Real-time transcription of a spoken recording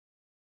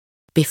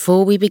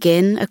Before we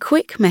begin, a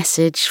quick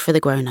message for the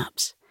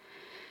grown-ups.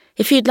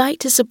 If you'd like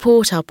to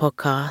support our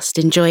podcast,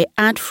 enjoy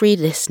ad-free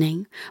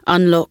listening,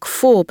 unlock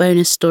 4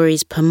 bonus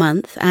stories per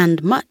month,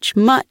 and much,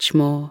 much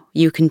more,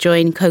 you can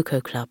join Koko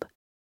Club.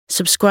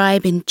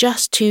 Subscribe in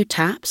just 2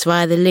 taps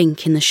via the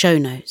link in the show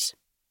notes.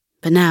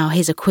 But now,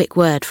 here's a quick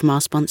word from our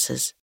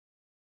sponsors.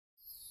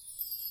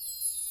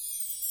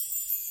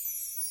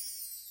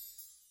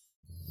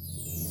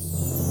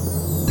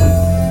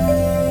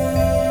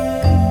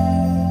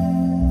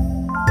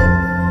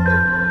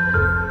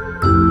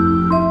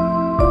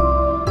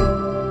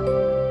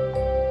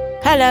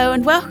 Hello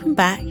and welcome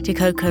back to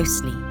Koko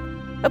Sleep,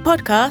 a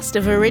podcast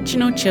of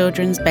original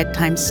children's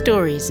bedtime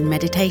stories and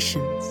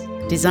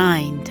meditations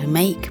designed to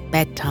make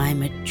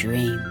bedtime a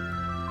dream.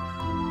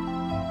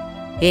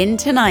 In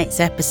tonight's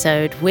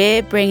episode,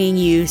 we're bringing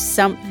you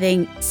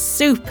something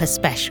super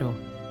special.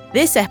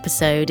 This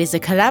episode is a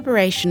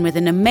collaboration with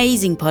an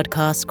amazing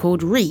podcast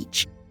called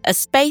Reach, a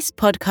space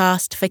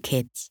podcast for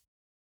kids.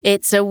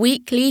 It's a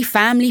weekly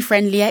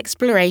family-friendly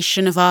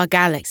exploration of our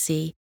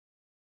galaxy.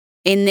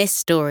 In this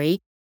story,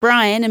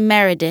 Brian and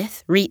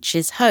Meredith,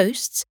 Reach's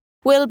hosts,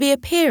 will be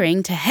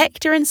appearing to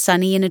Hector and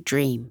Sunny in a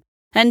dream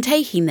and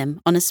taking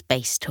them on a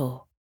space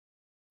tour.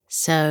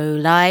 So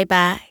lie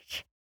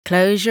back,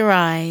 close your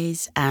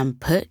eyes and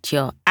put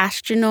your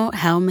astronaut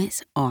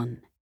helmets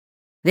on.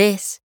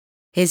 This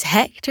is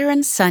Hector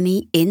and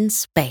Sunny in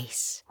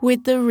Space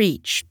with the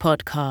Reach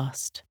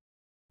podcast.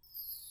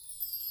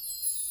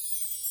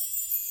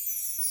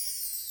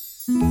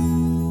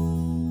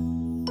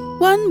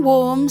 One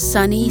warm,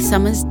 sunny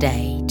summer's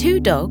day, 2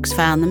 dogs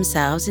found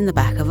themselves in the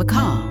back of a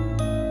car.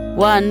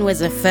 One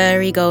was a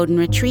furry golden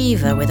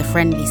retriever with a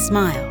friendly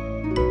smile,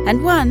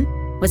 and one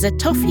was a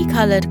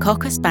toffee-coloured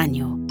Cocker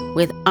Spaniel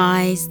with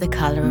eyes the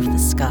colour of the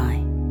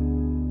sky.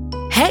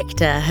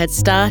 Hector had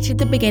started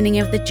the beginning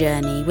of the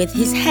journey with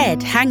his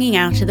head hanging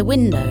out of the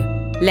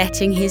window,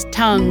 letting his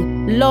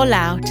tongue loll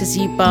out as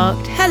he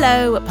barked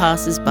hello at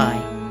passers-by.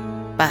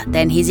 But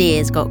then his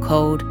ears got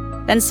cold,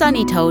 and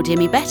Sunny told him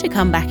he better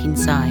come back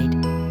inside.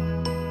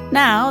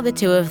 Now the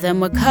 2 of them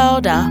were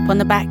curled up on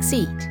the back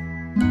seat.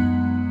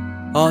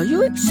 "Are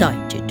you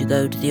excited to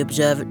go to the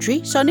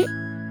observatory, Sunny?"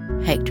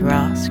 Hector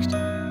asked.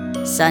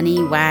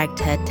 Sunny wagged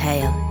her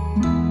tail.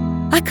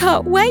 "I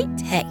can't wait,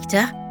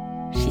 Hector,"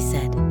 she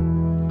said.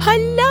 "I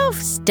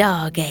love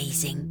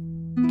stargazing.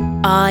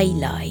 I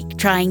like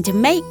trying to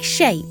make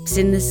shapes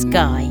in the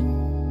sky.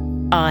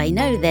 I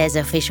know there's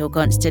official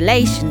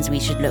constellations we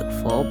should look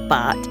for,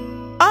 but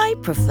I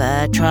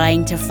prefer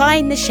trying to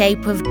find the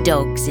shape of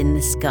dogs in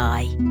the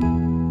sky."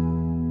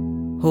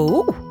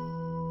 "Oh,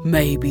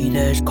 maybe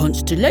there's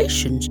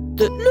constellations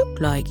that look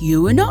like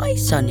you and I,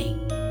 Sunny,"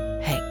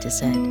 Hector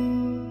said.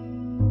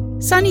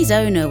 Sunny's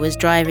owner was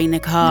driving the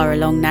car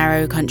along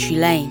narrow country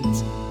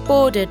lanes,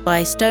 bordered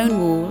by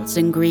stone walls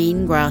and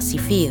green grassy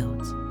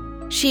fields.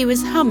 She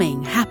was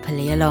humming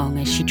happily along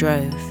as she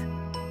drove.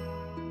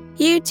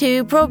 "You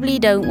 2 probably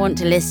don't want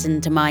to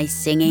listen to my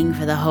singing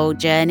for the whole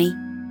journey,"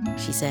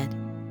 she said.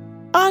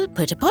 "I'll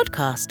put a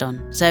podcast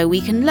on so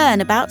we can learn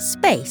about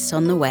space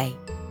on the way."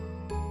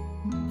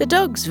 The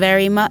dogs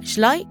very much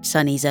liked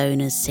Sunny's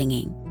owner's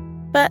singing,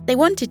 but they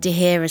wanted to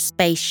hear a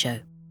space show,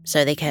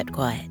 so they kept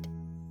quiet.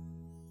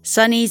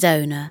 Sunny's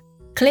owner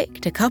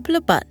clicked a couple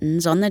of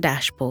buttons on the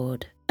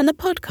dashboard and the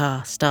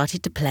podcast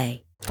started to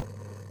play.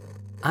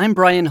 I'm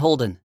Brian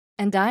Holden.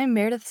 And I'm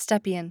Meredith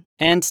Stepien.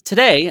 And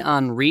today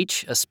on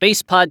Reach, a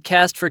space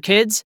podcast for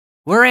kids,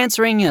 we're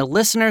answering a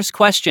listener's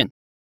question.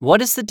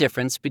 What is the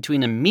difference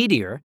between a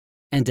meteor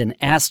and an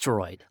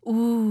asteroid?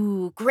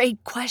 Ooh,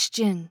 great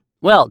question.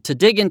 Well, to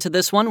dig into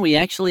this one, we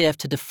actually have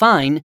to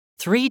define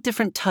 3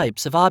 different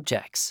types of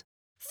objects.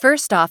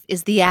 First off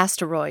is the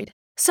asteroid.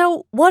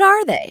 So, what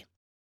are they?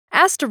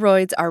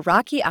 Asteroids are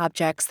rocky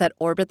objects that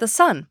orbit the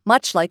sun,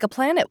 much like a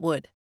planet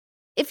would.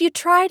 If you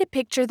try to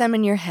picture them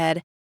in your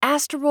head,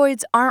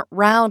 asteroids aren't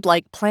round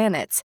like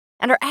planets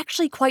and are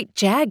actually quite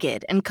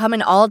jagged and come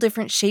in all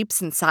different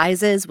shapes and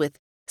sizes, with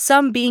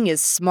some being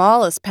as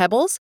small as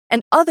pebbles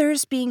and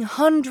others being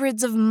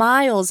hundreds of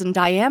miles in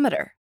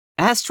diameter.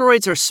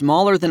 Asteroids are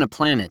smaller than a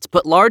planet,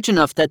 but large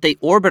enough that they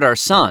orbit our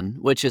sun,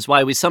 which is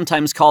why we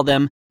sometimes call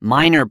them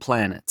minor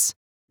planets.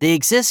 They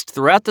exist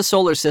throughout the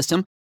solar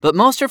system, but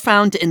most are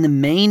found in the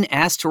main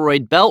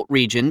asteroid belt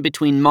region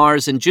between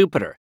Mars and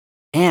Jupiter.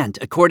 And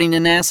according to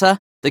NASA,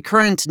 the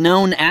current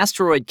known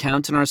asteroid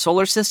count in our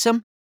solar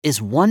system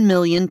is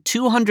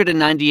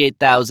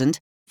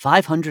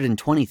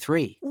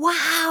 1,298,523.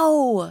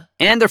 Wow!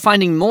 And they're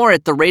finding more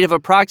at the rate of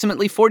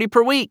approximately 40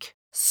 per week.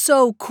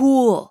 So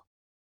cool.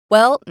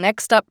 Well,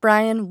 next up,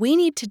 Brian, we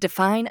need to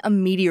define a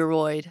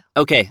meteoroid.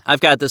 Okay, I've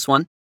got this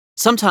one.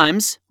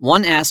 Sometimes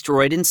one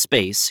asteroid in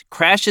space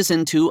crashes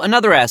into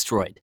another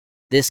asteroid.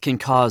 This can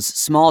cause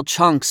small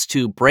chunks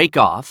to break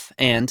off,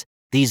 and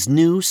these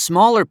new,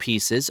 smaller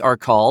pieces are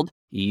called,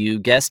 you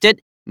guessed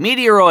it,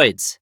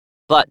 meteoroids.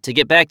 But to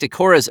get back to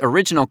Cora's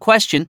original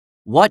question,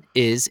 what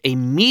is a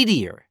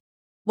meteor?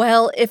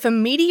 Well, if a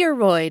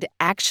meteoroid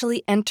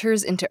actually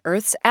enters into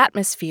Earth's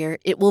atmosphere,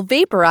 it will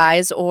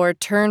vaporize or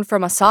turn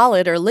from a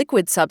solid or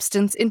liquid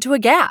substance into a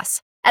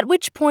gas, at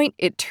which point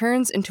it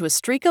turns into a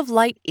streak of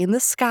light in the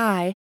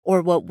sky,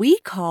 or what we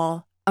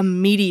call a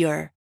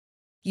meteor.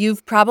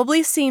 You've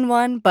probably seen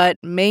one, but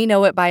may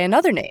know it by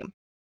another name.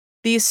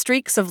 These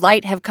streaks of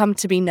light have come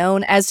to be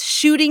known as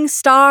shooting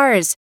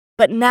stars,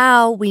 but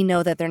now we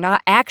know that they're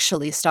not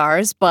actually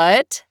stars,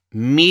 but...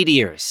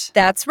 Meteors.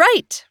 That's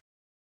right.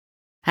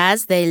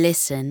 As they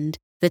listened,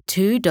 the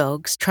two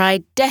dogs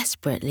tried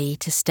desperately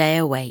to stay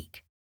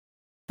awake.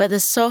 But the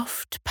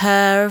soft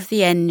purr of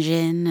the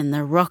engine and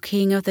the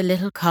rocking of the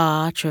little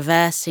car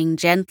traversing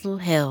gentle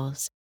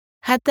hills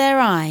had their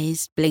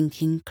eyes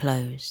blinking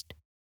closed.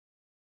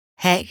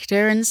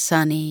 Hector and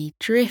Sunny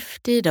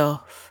drifted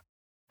off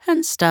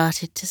and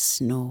started to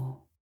snore.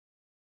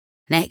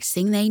 Next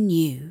thing they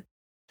knew,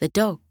 the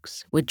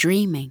dogs were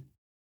dreaming.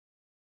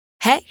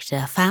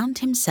 Hector found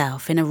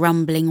himself in a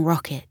rumbling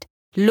rocket,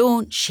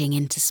 launching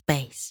into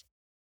space.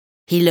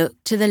 He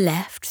looked to the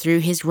left through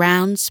his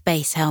round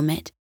space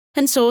helmet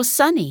and saw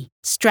Sunny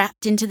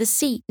strapped into the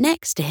seat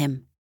next to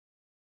him.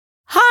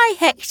 "Hi,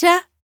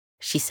 Hector,"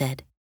 she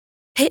said.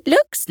 "It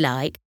looks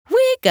like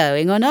we're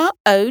going on our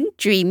own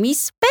dreamy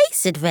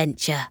space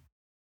adventure.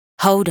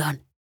 Hold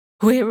on,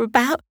 we're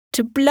about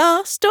to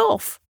blast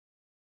off."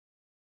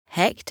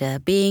 Hector,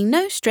 being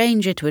no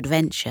stranger to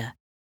adventure,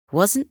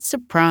 wasn't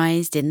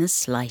surprised in the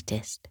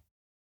slightest.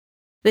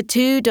 The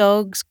two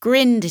dogs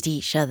grinned at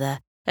each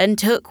other and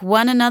took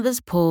one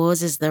another's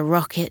paws as the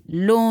rocket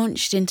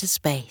launched into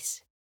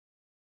space.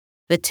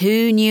 The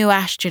two new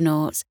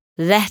astronauts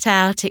let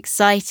out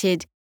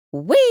excited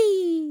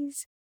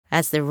wheeze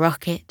as the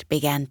rocket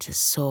began to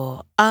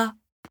soar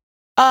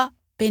up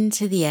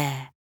into the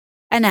air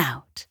and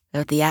out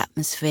of the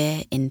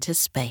atmosphere into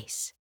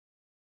space.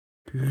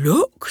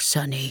 "Look,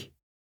 Sunny,"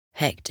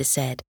 Hector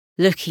said,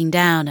 looking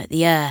down at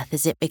the Earth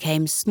as it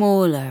became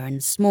smaller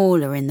and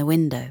smaller in the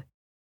window.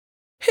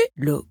 "It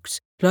looks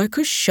like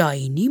a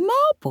shiny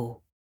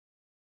marble."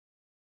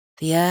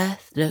 The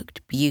Earth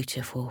looked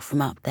beautiful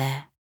from up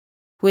there,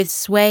 with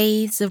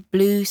swathes of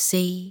blue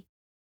sea,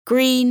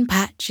 green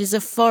patches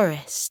of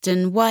forest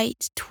and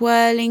white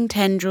twirling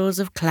tendrils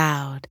of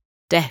cloud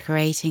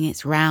decorating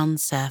its round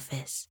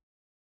surface.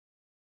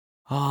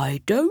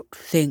 "I don't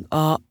think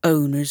our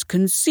owners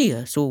can see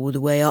us all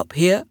the way up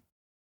here,"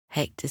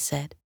 Hector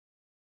said.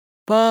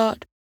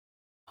 "But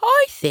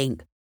I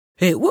think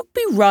it would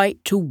be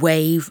right to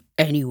wave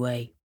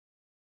anyway."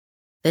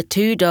 The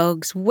two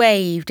dogs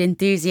waved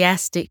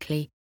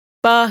enthusiastically,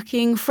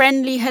 barking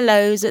friendly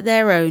hellos at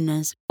their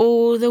owners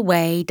all the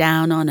way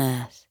down on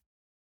Earth.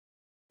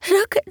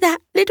 "Look at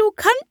that little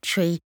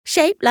country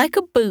shaped like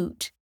a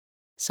boot,"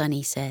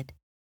 Sunny said.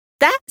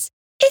 "That's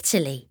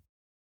Italy.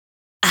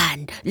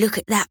 And look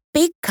at that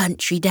big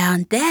country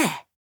down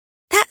there.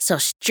 That's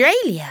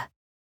Australia.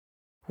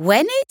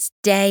 When it's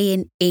day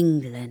in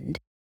England,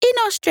 in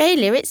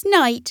Australia it's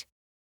night.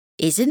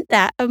 Isn't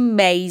that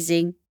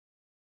amazing?"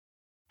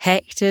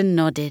 Hector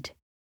nodded.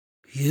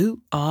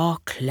 "You are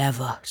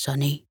clever,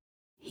 Sunny,"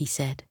 he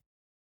said.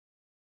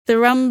 The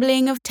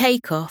rumbling of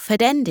takeoff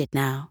had ended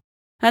now,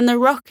 and the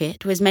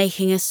rocket was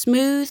making a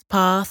smooth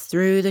path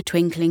through the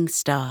twinkling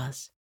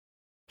stars.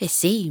 It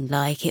seemed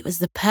like it was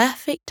the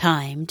perfect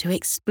time to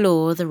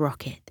explore the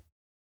rocket.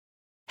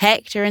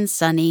 Hector and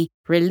Sunny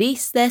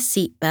released their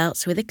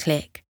seatbelts with a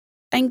click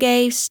and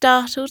gave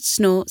startled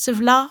snorts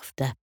of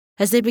laughter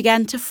as they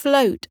began to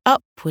float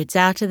upwards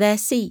out of their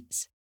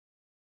seats.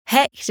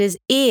 Hector's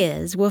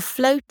ears were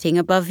floating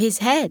above his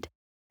head,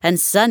 and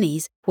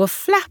Sunny's were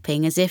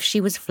flapping as if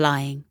she was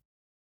flying.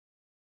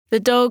 The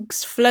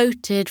dogs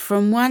floated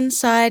from one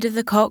side of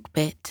the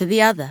cockpit to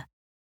the other,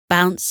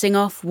 bouncing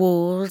off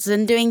walls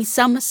and doing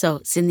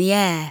somersaults in the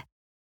air,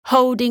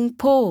 holding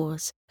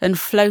paws and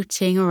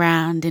floating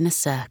around in a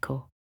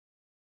circle.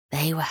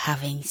 They were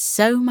having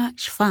so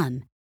much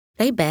fun,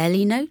 they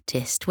barely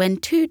noticed when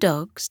two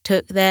dogs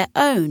took their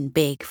own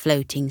big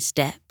floating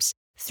steps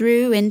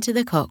through into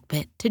the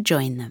cockpit to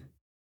join them.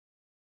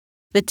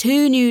 The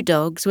two new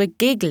dogs were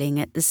giggling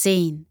at the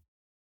scene.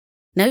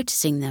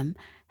 Noticing them,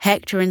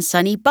 Hector and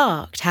Sunny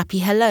barked happy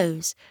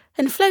hellos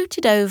and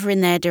floated over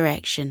in their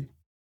direction.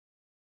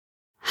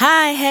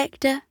 "Hi,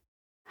 Hector.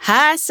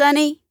 Hi,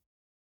 Sunny."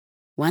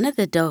 One of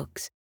the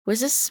dogs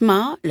was a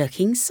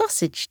smart-looking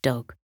sausage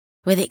dog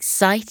with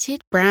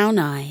excited brown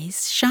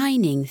eyes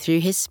shining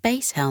through his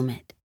space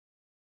helmet.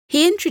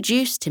 He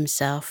introduced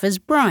himself as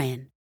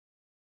Brian.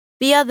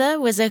 The other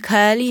was a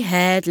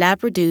curly-haired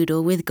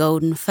labradoodle with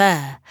golden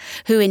fur,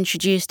 who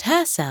introduced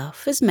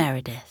herself as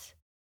Meredith.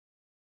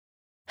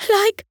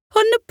 "Like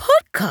on the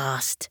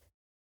podcast,"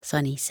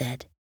 Sunny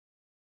said.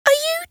 "Are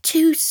you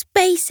two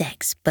space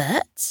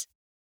experts?"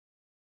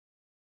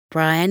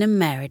 Brian and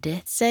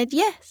Meredith said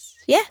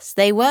yes,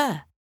 they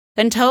were,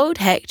 and told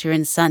Hector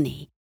and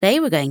Sunny they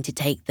were going to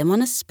take them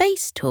on a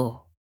space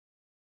tour.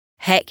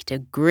 Hector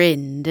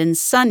grinned and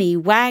Sunny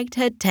wagged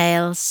her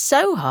tail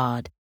so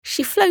hard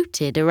she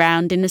floated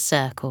around in a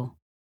circle.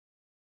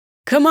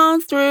 Come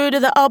on through to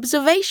the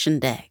observation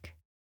deck,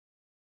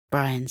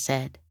 Brian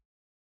said.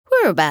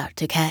 We're about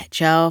to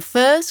catch our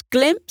first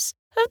glimpse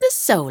of the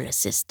solar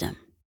system.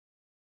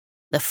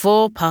 The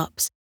 4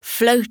 pups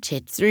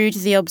floated through to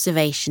the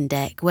observation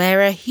deck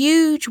where a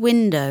huge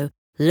window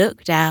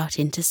looked out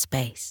into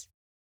space.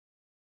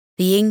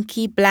 The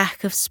inky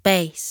black of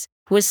space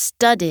was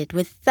studded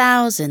with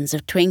thousands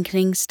of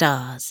twinkling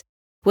stars,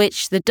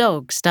 which the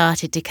dogs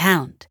started to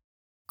count,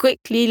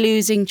 quickly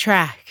losing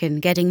track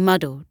and getting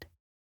muddled.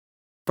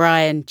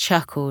 Brian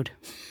chuckled.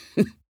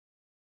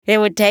 It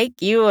would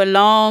take you a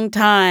long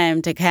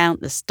time to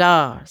count the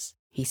stars,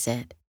 he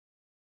said.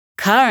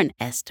 Current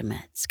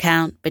estimates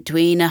count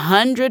between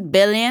 100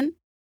 billion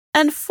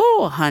and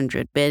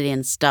 400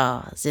 billion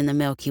stars in the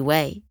Milky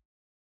Way.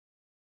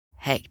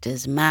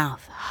 Hector's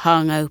mouth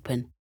hung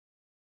open.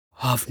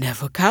 I've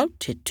never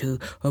counted to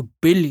 1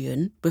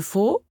 billion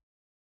before,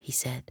 he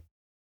said.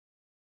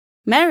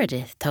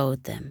 Meredith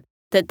told them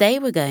that they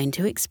were going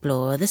to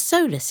explore the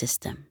solar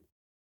system.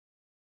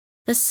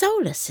 The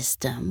solar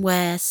system,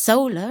 where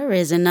solar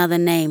is another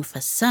name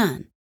for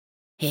sun,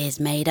 is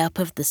made up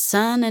of the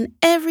sun and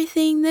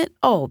everything that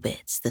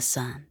orbits the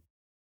sun.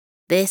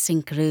 This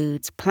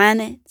includes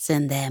planets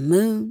and their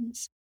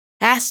moons,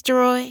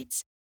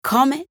 asteroids,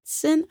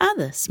 comets, and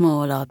other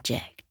small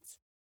objects.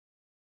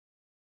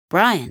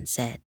 Brian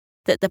said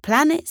that the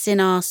planets in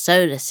our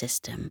solar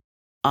system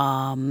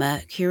are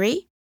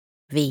Mercury,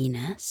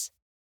 Venus,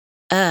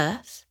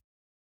 Earth,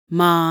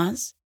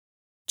 Mars,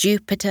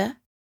 Jupiter,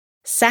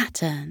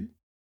 Saturn,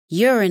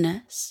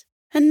 Uranus,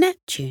 and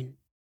Neptune.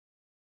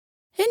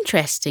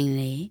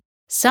 Interestingly,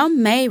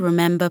 some may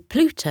remember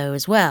Pluto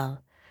as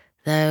well,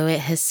 though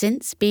it has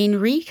since been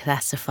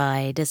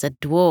reclassified as a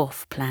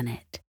dwarf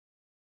planet.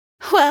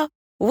 Well,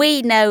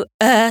 we know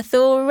Earth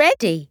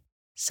already,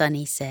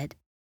 Sunny said.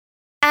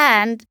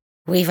 And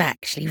we've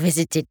actually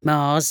visited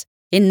Mars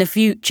in the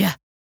future.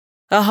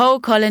 A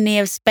whole colony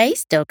of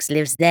space dogs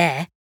lives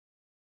there.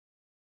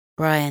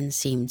 Brian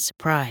seemed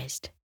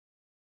surprised.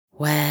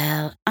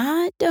 Well,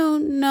 I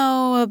don't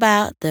know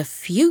about the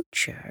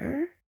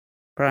future,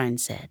 Brian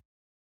said.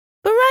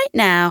 But right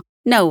now,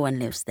 no one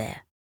lives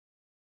there.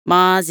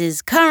 Mars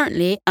is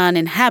currently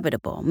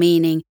uninhabitable,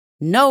 meaning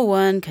no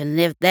one can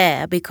live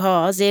there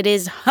because it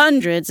is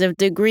hundreds of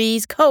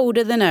degrees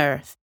colder than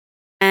Earth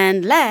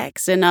and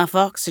lacks enough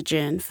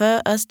oxygen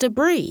for us to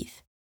breathe.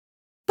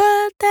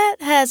 But that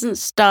hasn't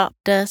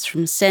stopped us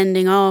from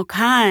sending all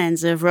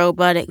kinds of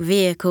robotic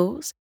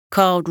vehicles,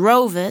 called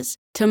rovers,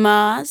 to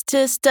Mars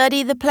to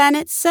study the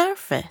planet's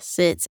surface,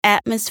 its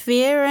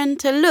atmosphere, and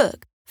to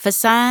look for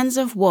signs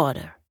of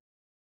water.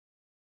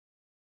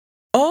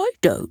 I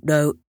don't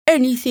know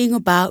anything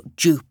about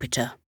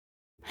Jupiter,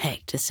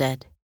 Hector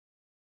said.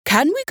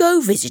 Can we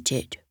go visit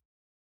it?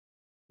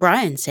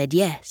 Brian said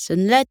yes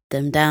and led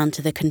them down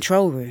to the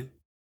control room.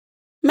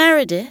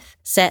 Meredith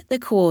set the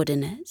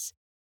coordinates,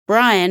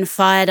 Brian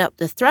fired up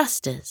the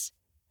thrusters,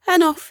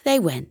 and off they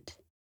went.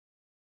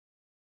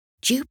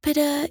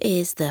 Jupiter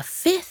is the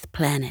 5th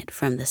planet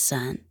from the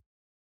Sun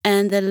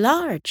and the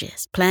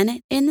largest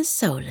planet in the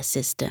solar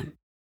system,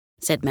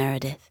 said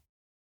Meredith.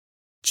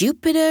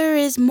 Jupiter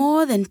is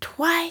more than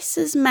twice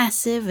as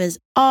massive as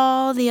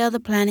all the other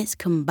planets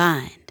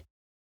combined,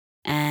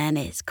 and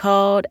it's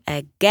called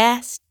a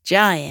gas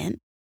giant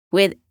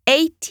with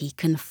 80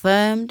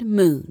 confirmed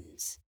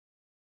moons.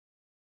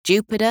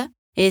 Jupiter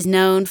is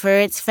known for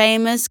its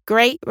famous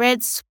Great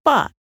Red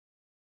Spot,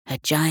 a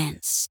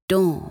giant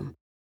storm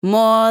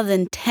more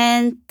than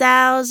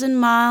 10,000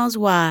 miles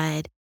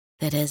wide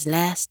that has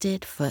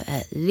lasted for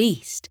at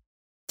least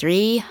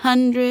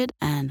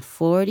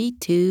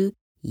 342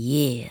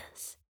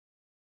 years.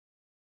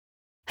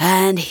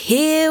 And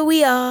here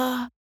we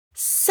are,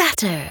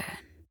 Saturn,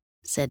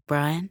 said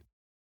Brian.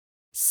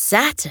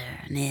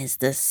 Saturn is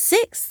the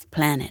 6th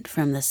planet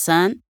from the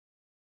Sun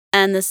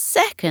and the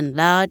 2nd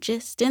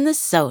largest in the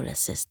solar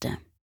system.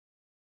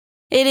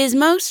 It is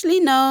mostly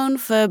known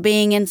for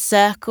being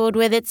encircled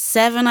with its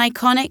 7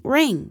 iconic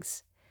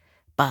rings,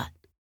 but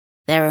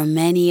there are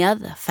many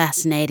other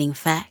fascinating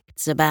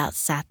facts about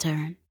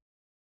Saturn.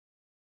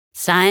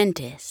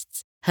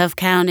 Scientists have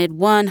counted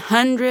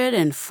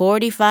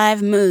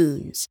 145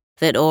 moons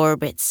that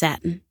orbit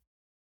Saturn,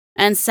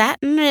 and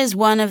Saturn is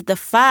one of the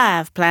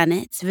 5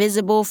 planets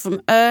visible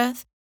from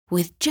Earth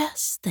with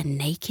just the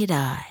naked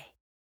eye.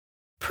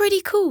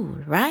 Pretty cool,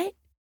 right?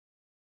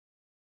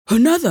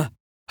 Another,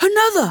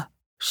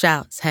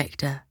 shouts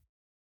Hector.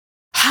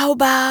 How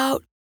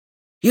about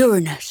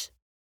Uranus?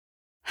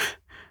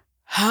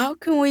 How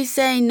can we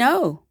say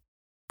no?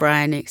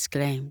 Brian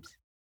exclaims.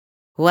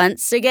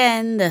 Once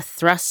again, the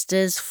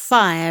thrusters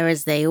fire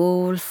as they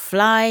all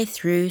fly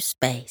through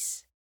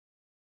space.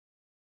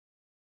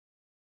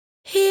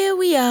 Here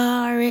we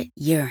are at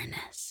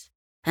Uranus,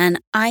 an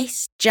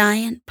ice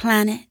giant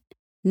planet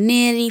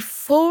nearly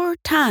 4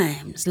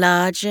 times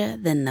larger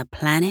than the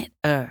planet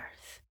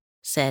Earth,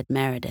 said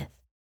Meredith.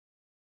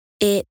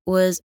 It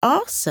was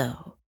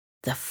also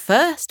the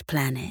first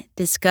planet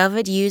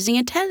discovered using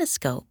a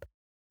telescope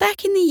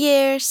back in the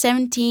year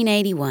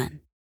 1781.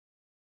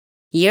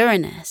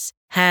 Uranus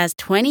has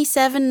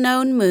 27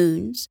 known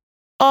moons,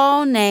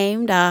 all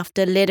named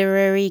after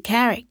literary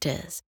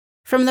characters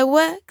from the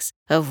works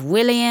of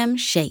William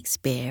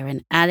Shakespeare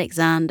and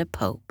Alexander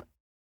Pope.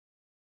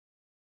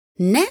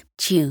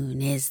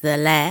 Neptune is the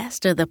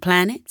last of the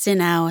planets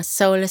in our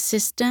solar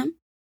system,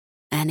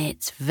 and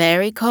it's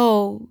very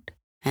cold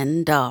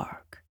and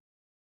dark.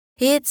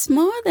 It's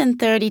more than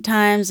 30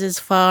 times as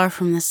far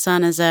from the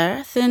sun as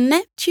Earth, and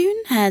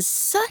Neptune has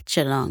such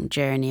a long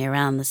journey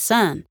around the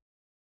sun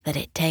that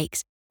it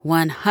takes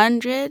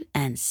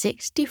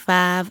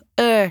 165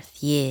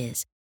 Earth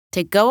years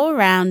to go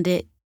around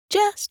it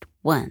just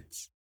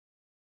once.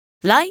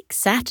 Like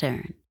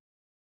Saturn,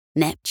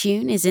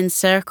 Neptune is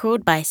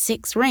encircled by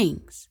 6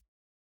 rings,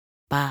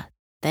 but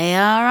they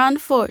are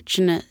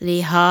unfortunately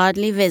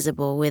hardly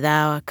visible with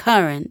our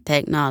current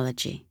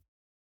technology.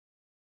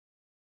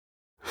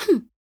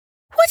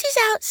 What is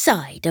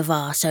outside of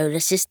our solar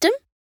system?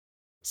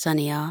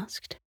 Sunny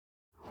asked.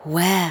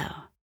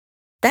 Well,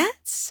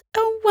 that's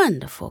a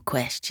wonderful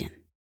question,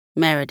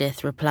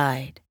 Meredith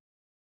replied.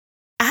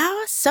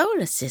 Our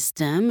solar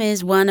system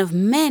is one of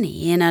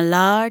many in a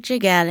larger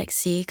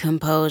galaxy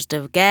composed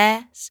of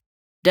gas,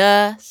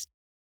 dust,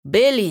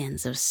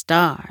 billions of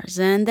stars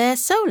and their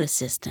solar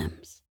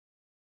systems.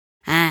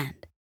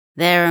 And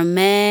there are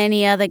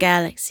many other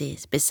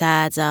galaxies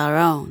besides our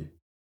own.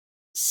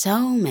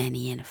 So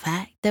many, in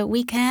fact, that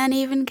we can't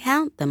even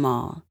count them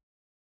all.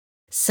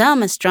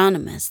 Some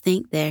astronomers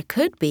think there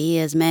could be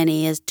as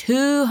many as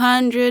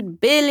 200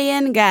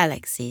 billion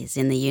galaxies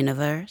in the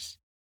universe.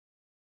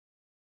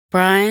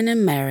 Brian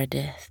and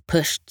Meredith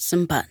pushed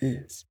some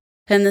buttons,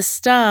 and the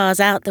stars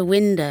out the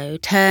window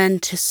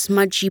turned to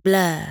smudgy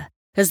blur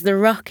as the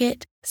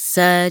rocket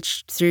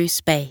surged through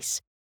space,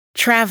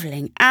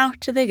 traveling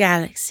out of the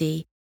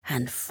galaxy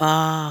and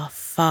far,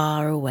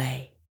 far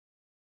away.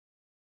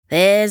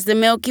 There's the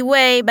Milky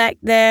Way back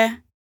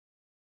there,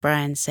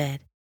 Brian said.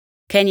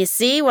 Can you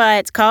see why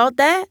it's called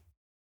that?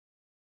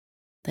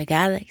 The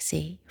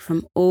galaxy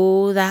from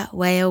all that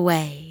way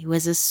away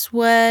was a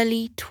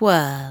swirly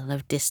twirl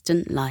of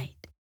distant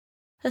light,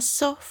 a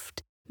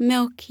soft,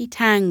 milky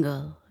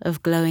tangle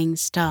of glowing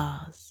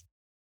stars.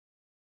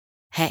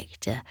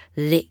 Hector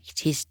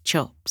licked his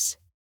chops.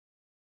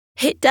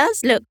 It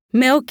does look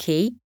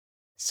milky,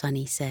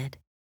 Sunny said.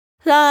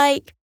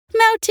 Like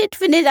melted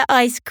vanilla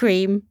ice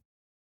cream.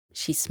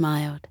 She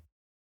smiled.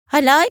 I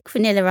like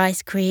vanilla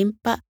ice cream,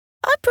 but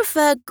I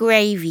prefer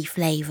gravy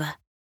flavour.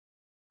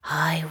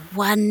 I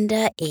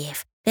wonder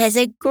if there's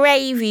a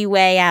gravy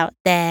way out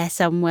there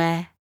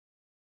somewhere.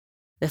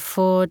 The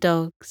 4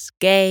 dogs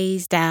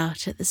gazed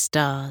out at the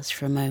stars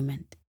for a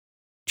moment,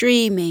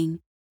 dreaming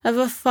of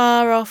a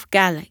far-off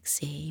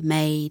galaxy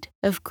made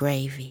of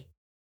gravy.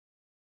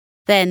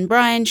 Then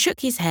Brian shook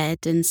his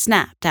head and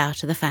snapped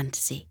out of the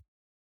fantasy.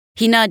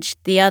 He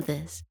nudged the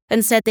others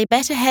and said they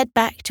better head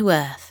back to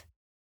Earth.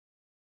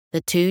 The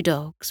 2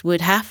 dogs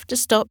would have to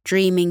stop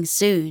dreaming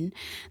soon.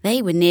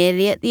 They were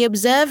nearly at the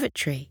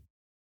observatory.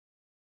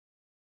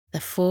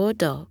 The 4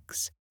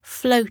 dogs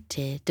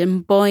floated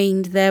and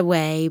boinged their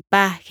way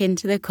back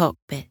into the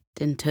cockpit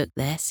and took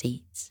their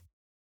seats.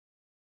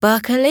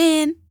 Buckle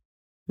in,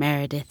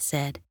 Meredith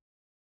said.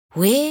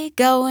 We're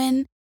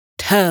going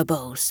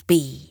turbo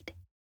speed.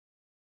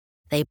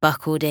 They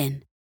buckled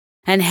in,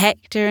 and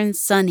Hector and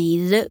Sunny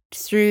looked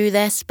through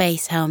their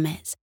space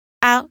helmets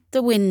out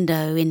the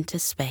window into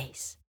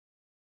space.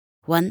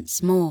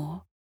 Once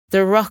more,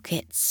 the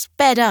rocket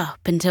sped up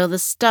until the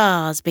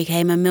stars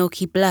became a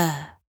milky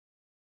blur.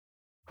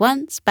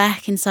 Once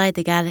back inside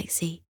the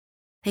galaxy,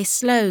 they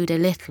slowed a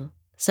little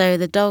so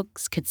the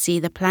dogs could see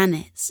the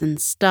planets and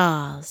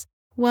stars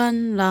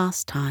one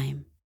last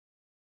time.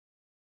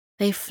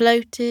 They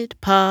floated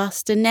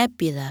past a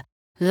nebula,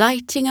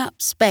 lighting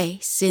up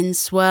space in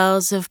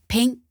swirls of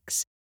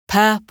pinks,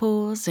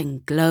 purples,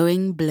 and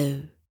glowing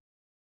blue.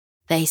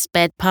 They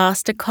sped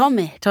past a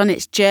comet on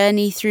its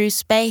journey through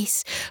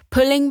space,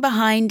 pulling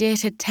behind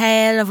it a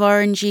tail of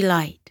orangey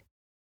light.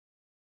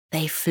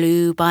 They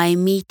flew by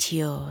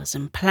meteors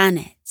and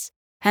planets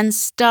and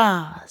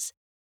stars,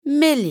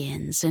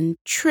 millions and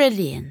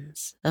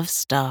trillions of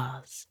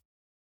stars.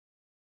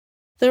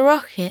 The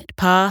rocket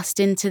passed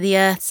into the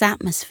Earth's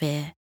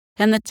atmosphere,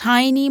 and the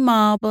tiny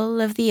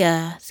marble of the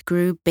Earth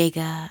grew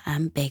bigger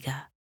and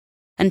bigger,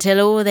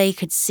 until all they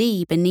could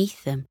see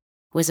beneath them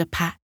was a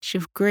patch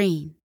of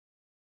green.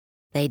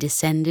 They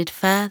descended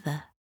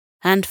further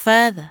and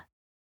further,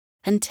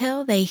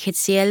 until they could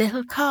see a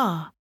little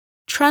car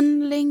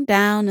trundling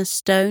down a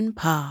stone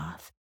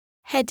path,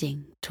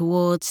 heading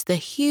towards the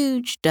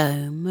huge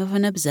dome of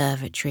an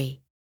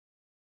observatory.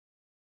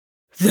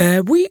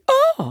 There we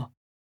are,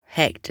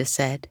 Hector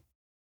said.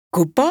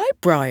 Goodbye,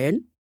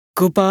 Brian.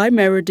 Goodbye,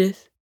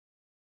 Meredith.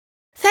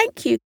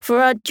 Thank you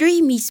for our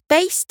dreamy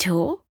space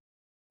tour,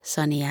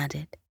 Sunny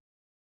added.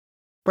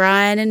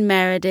 Brian and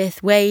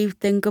Meredith waved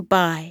them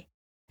goodbye,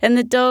 and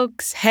the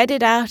dogs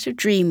headed out of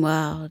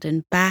Dreamworld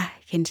and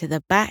back into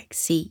the back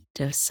seat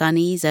of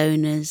Sunny's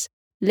owner's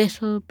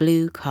little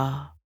blue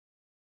car.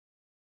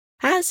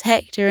 As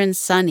Hector and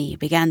Sunny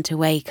began to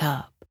wake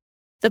up,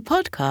 the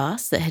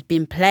podcast that had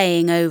been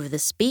playing over the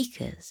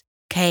speakers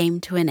came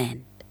to an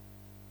end.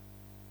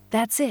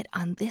 That's it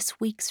on this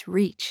week's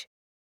Reach.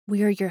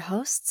 We are your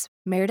hosts,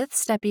 Meredith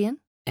Stepien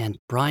and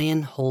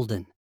Brian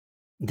Holden.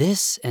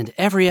 This and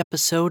every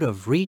episode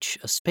of Reach,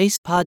 a space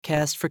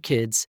podcast for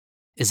kids,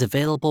 is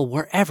available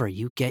wherever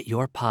you get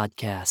your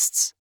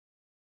podcasts.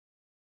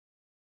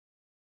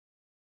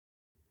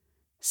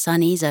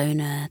 Sunny's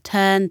owner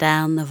turned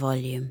down the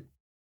volume.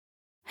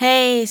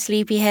 "Hey,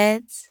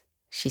 sleepyheads,"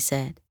 she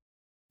said.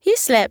 "You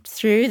slept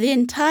through the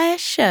entire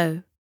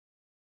show."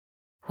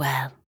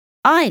 "Well,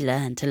 I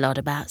learned a lot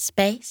about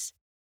space.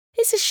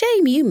 It's a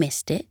shame you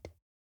missed it.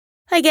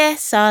 I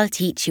guess I'll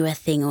teach you a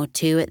thing or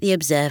two at the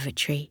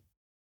observatory."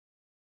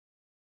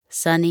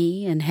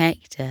 Sunny and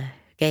Hector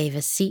gave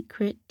a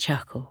secret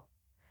chuckle.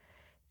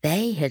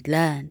 They had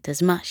learned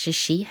as much as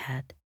she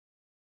had,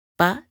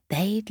 but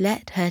they'd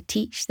let her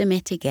teach them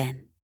it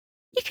again.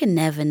 You can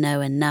never know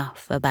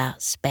enough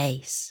about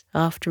space,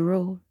 after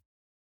all.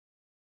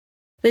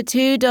 The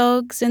two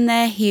dogs and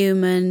their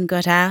human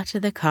got out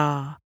of the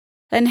car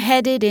and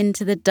headed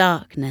into the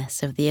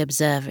darkness of the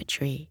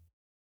observatory,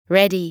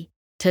 ready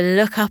to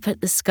look up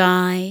at the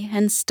sky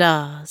and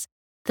stars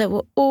that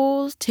were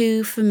all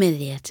too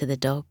familiar to the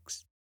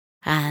dogs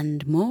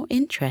and more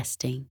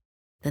interesting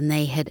than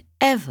they had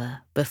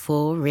ever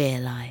before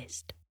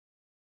realized.